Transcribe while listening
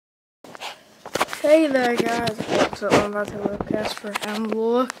Hey there guys, so I'm about to look Casper and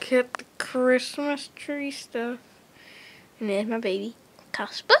look at the Christmas tree stuff. And there's my baby,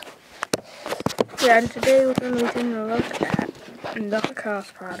 Casper. Yeah, and today we're going to be taking a look at another Cars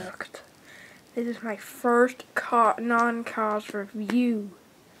product. This is my first non-Cars review.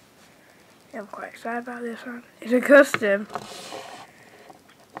 I'm quite excited about this one. It's a custom.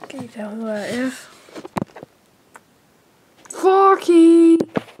 Can you tell who that is? Forky!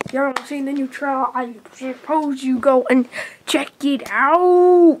 If you haven't seen the new trailer, I suppose you go and check it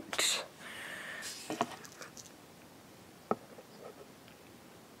out.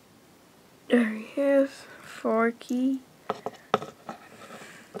 There he is, Forky.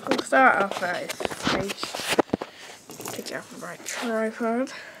 We'll start off at his face. Take it off of my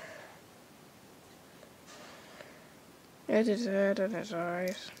tripod. There's his head and his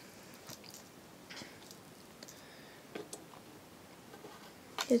eyes.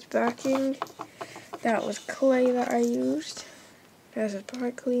 His backing, that was clay that I used. There's his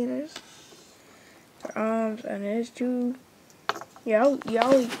bike cleaners, the arms, and his two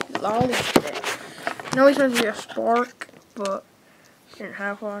lollies. No, he's supposed to be a spark, but didn't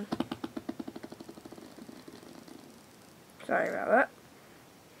have one. Sorry about that.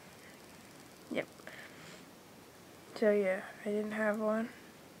 Yep. So yeah, I didn't have one.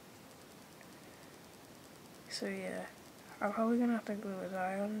 So yeah. I'm probably gonna have to glue his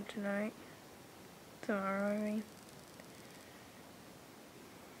eye on tonight. Tomorrow, I mean.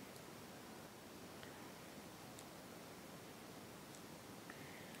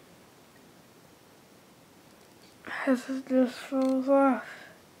 This just falls off.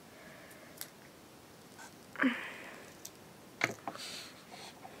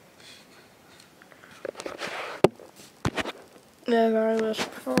 There I was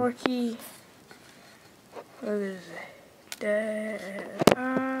Forky. What is it? Dead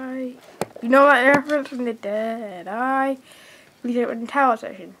Eye. You know that reference from the Dead Eye? Leave it in the towel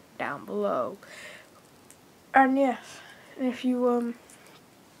section down below. And yes, if you want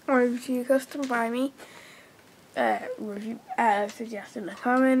to see a custom by me, review suggest in the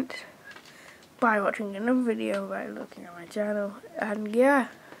comment, by watching another video, by looking at my channel, and yeah,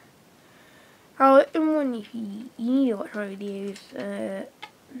 I'll let them know if you need to watch my videos.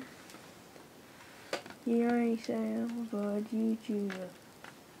 You already say I'm a good YouTuber.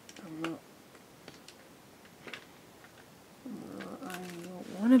 I'm not. I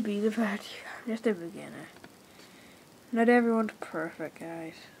don't want to be the bad YouTuber. I'm just a beginner. Not everyone's perfect,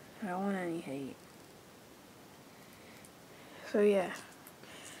 guys. I don't want any hate. So yeah.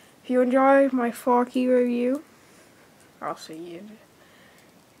 If you enjoyed my Forky review, I'll see you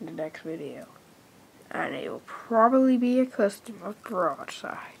in the next video. And it will probably be a custom of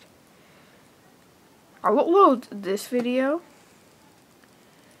broadside. I'll upload this video.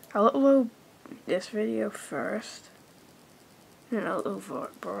 I'll upload this video first. And I'll upload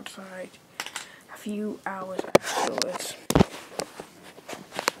broadside a few hours afterwards.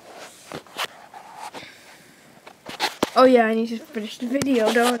 Oh yeah, I need to finish the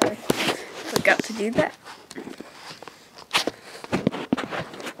video, don't I? Forgot to do that.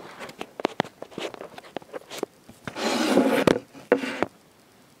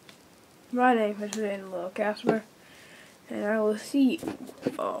 My name is Little Casper, and I will see you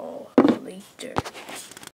all later.